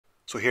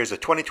So here's the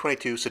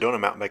 2022 Sedona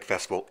Mountain Bike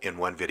Festival in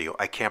one video.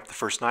 I camped the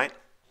first night,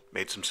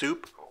 made some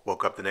soup,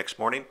 woke up the next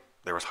morning,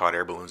 there was hot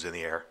air balloons in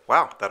the air.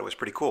 Wow, thought it was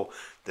pretty cool.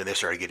 Then they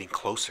started getting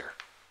closer.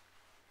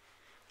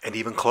 And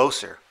even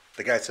closer.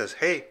 The guy says,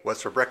 "Hey,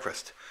 what's for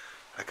breakfast?"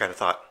 I kind of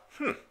thought,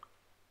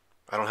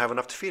 I don't have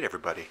enough to feed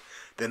everybody.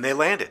 Then they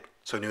landed,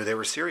 so I knew they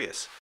were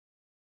serious.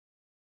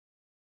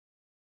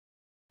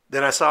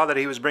 Then I saw that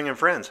he was bringing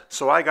friends,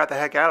 so I got the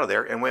heck out of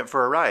there and went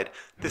for a ride.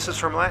 This is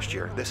from last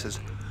year. This is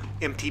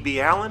MTB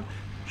Allen,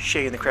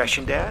 Shane the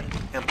Crashing Dad,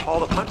 and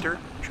Paul the Punter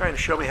trying to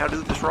show me how to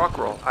do this rock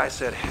roll. I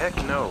said, heck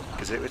no,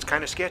 because it was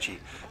kind of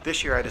sketchy.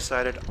 This year I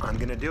decided I'm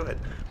going to do it.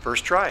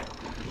 First try.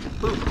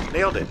 Boom,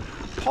 nailed it.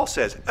 Paul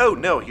says, "Oh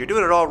no, you're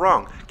doing it all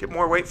wrong. Get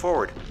more weight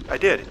forward." I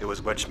did. It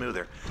was much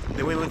smoother.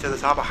 Then we went to the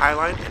top of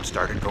Highline and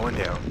started going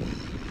down.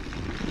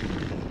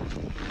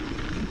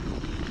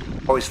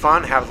 Always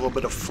fun, have a little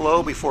bit of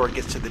flow before it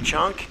gets to the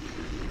chunk.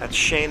 That's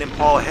Shane and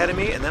Paul ahead of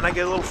me, and then I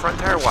get a little front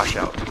tire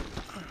washout.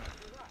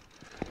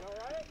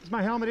 Is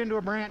my helmet into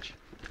a branch?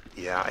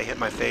 Yeah, I hit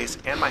my face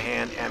and my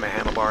hand and my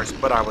handlebars,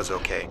 but I was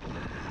okay.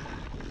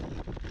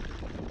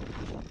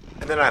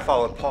 And then I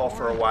followed Paul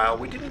for a while.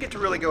 We didn't get to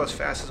really go as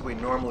fast as we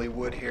normally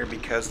would here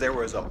because there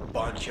was a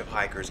bunch of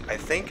hikers. I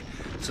think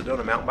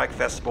Sedona Mountain Bike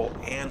Festival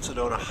and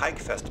Sedona Hike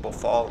Festival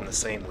fall in the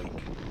same week.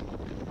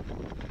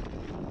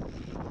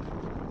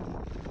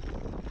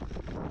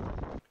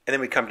 And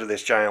then we come to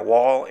this giant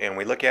wall and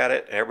we look at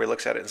it and everybody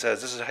looks at it and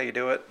says, "This is how you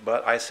do it."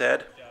 But I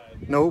said,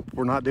 "Nope,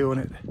 we're not doing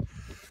it."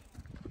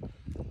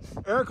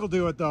 Eric will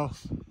do it though.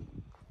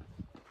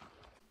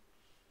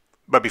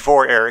 But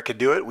before Eric could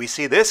do it, we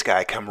see this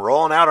guy come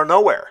rolling out of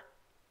nowhere.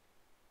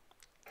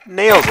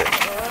 Nails it.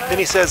 Then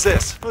he says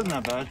this. Wasn't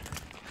that bad?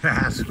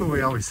 That's what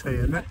we always say,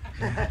 isn't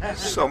it?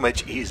 So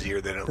much easier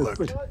than it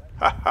looked.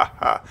 Ha ha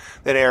ha.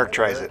 Then Eric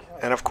tries it.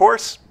 And of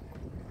course,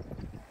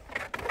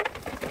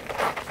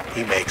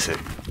 he makes it.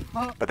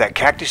 But that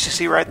cactus you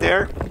see right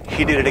there,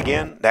 he did it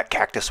again. That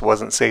cactus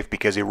wasn't safe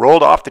because he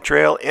rolled off the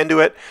trail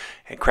into it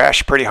and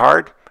crashed pretty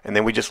hard. And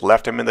then we just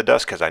left him in the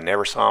dust because I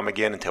never saw him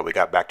again until we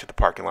got back to the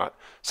parking lot.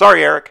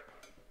 Sorry, Eric.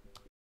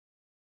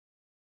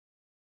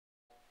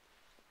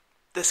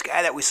 This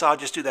guy that we saw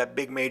just do that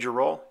big major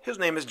roll, his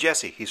name is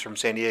Jesse. He's from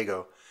San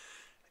Diego.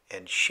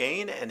 And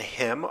Shane and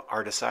him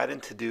are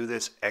deciding to do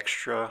this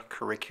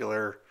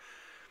extracurricular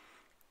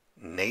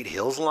Nate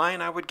Hills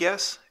line, I would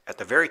guess, at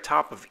the very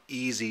top of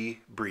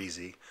Easy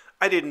Breezy.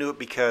 I didn't do it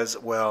because,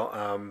 well,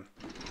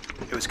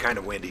 it was kind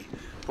of windy.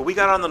 But we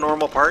got on the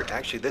normal part.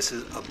 Actually, this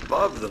is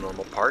above the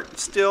normal part.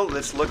 Still,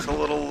 this looks a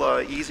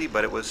little easy,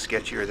 but it was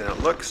sketchier than it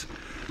looks.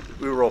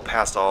 We rolled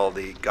past all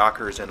the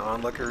gawkers and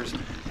onlookers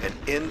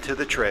and into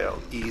the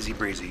trail. Easy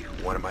breezy,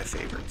 one of my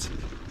favorites.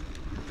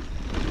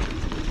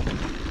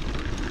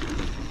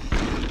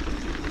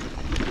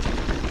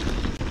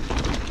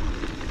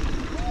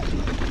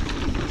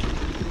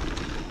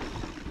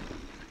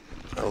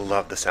 I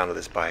love the sound of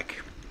this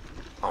bike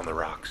on the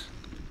rocks.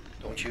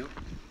 Don't you?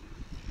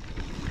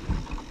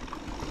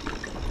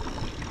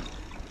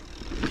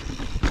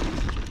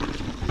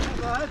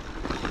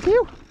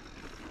 Phew.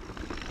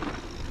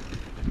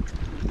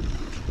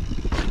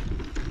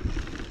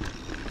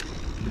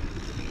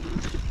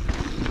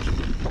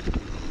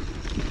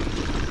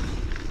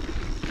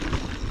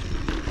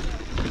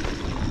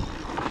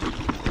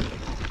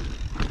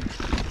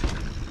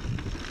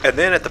 And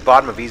then at the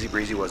bottom of Easy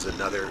Breezy was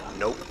another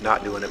nope,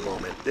 not doing it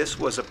moment. This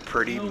was a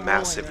pretty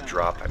massive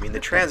drop. I mean, the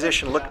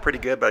transition looked pretty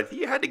good, but if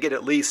you had to get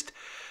at least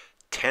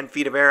 10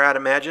 feet of air, I'd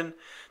imagine,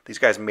 these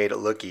guys made it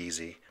look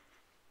easy.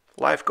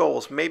 Life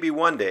goals, maybe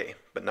one day,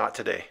 but not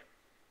today.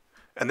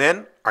 And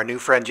then our new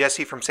friend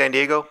Jesse from San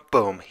Diego,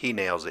 boom, he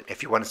nails it.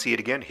 If you want to see it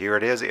again, here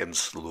it is in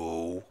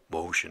slow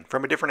motion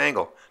from a different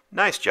angle.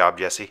 Nice job,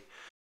 Jesse.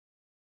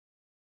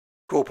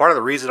 Cool. Part of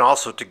the reason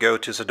also to go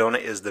to Sedona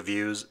is the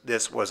views.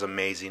 This was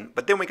amazing.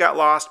 But then we got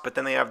lost, but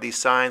then they have these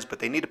signs, but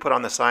they need to put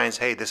on the signs,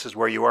 hey, this is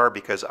where you are,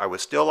 because I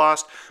was still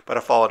lost, but I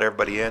followed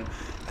everybody in.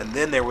 And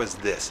then there was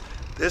this.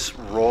 This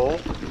roll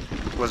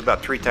was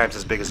about 3 times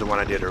as big as the one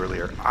I did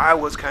earlier. I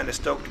was kind of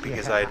stoked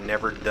because I had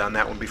never done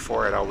that one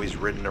before. I'd always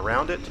ridden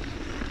around it,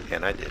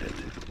 and I did it.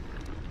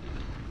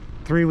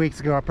 3 weeks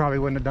ago, I probably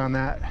wouldn't have done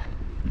that.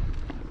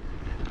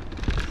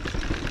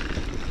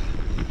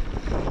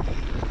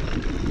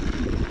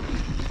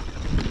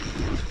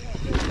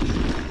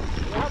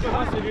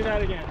 Have to do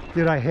that again.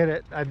 Dude, I hit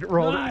it. I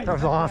rolled it. That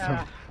was awesome.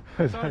 Yeah.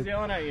 I was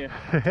yelling at you.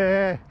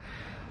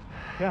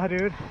 Yeah,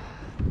 dude.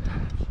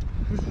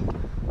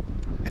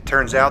 It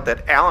turns out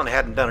that Alan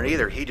hadn't done it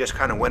either. He just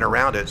kind of went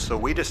around it. So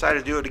we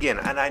decided to do it again.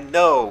 And I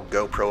know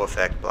GoPro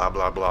effect, blah,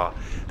 blah, blah.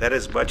 That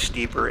is much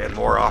steeper and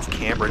more off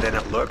camber than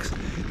it looks.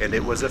 And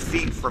it was a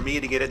feat for me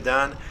to get it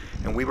done.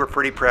 And we were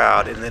pretty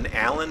proud. And then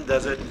Alan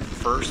does it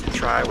first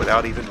try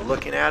without even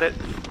looking at it.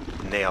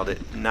 Nailed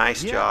it.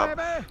 Nice job.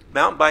 Baby.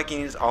 Mountain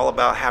biking is all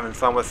about having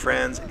fun with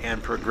friends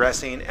and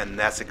progressing. And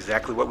that's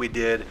exactly what we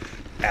did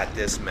at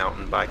this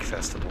mountain bike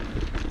festival.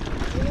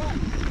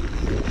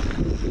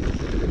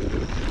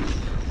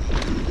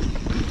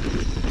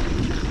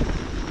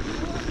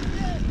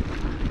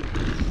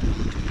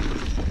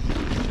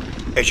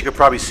 As you could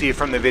probably see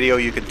from the video,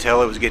 you could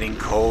tell it was getting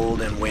cold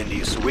and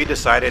windy, so we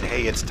decided,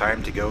 hey, it's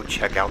time to go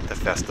check out the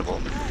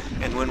festival.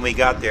 And when we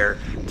got there,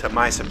 to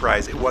my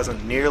surprise, it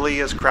wasn't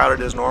nearly as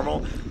crowded as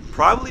normal,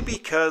 probably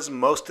because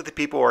most of the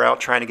people were out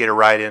trying to get a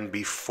ride in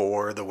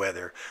before the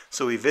weather.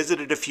 So we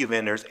visited a few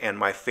vendors, and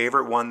my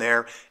favorite one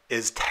there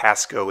is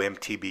Tasco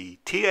MTB,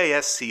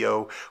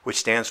 Tasco, which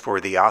stands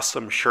for the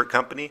Awesome Shirt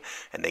Company,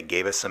 and they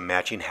gave us some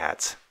matching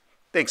hats.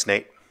 Thanks,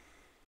 Nate.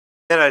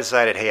 Then I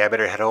decided, hey, I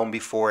better head home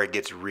before it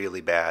gets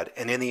really bad.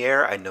 And in the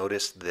air, I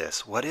noticed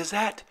this. What is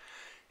that?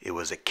 It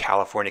was a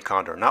California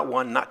condor. Not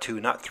one, not two,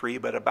 not three,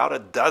 but about a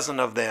dozen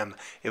of them.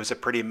 It was a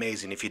pretty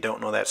amazing. If you don't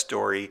know that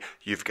story,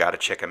 you've got to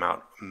check them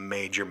out.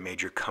 Major,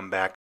 major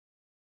comeback.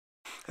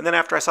 And then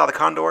after I saw the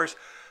condors,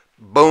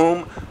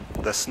 boom,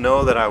 the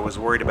snow that I was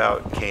worried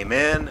about came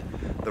in.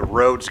 The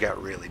roads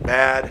got really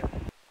bad.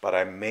 But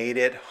I made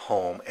it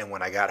home, and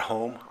when I got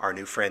home, our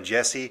new friend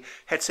Jesse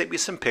had sent me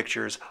some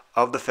pictures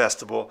of the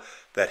festival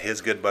that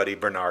his good buddy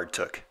Bernard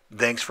took.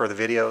 Thanks for the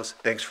videos,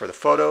 thanks for the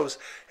photos,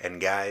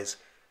 and guys,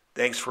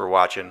 thanks for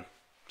watching.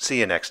 See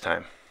you next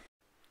time.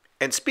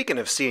 And speaking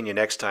of seeing you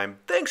next time,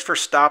 thanks for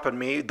stopping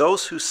me.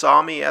 Those who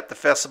saw me at the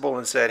festival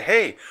and said,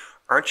 hey,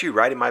 aren't you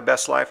riding my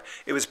best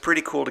life? It was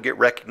pretty cool to get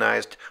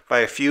recognized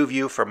by a few of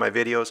you from my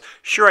videos.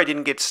 Sure, I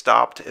didn't get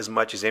stopped as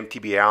much as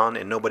MTB Allen,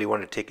 and nobody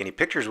wanted to take any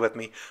pictures with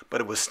me,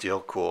 but it was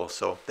still cool.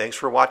 So thanks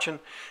for watching.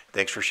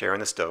 Thanks for sharing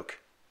the stoke.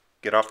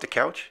 Get off the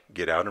couch,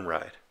 get out and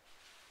ride.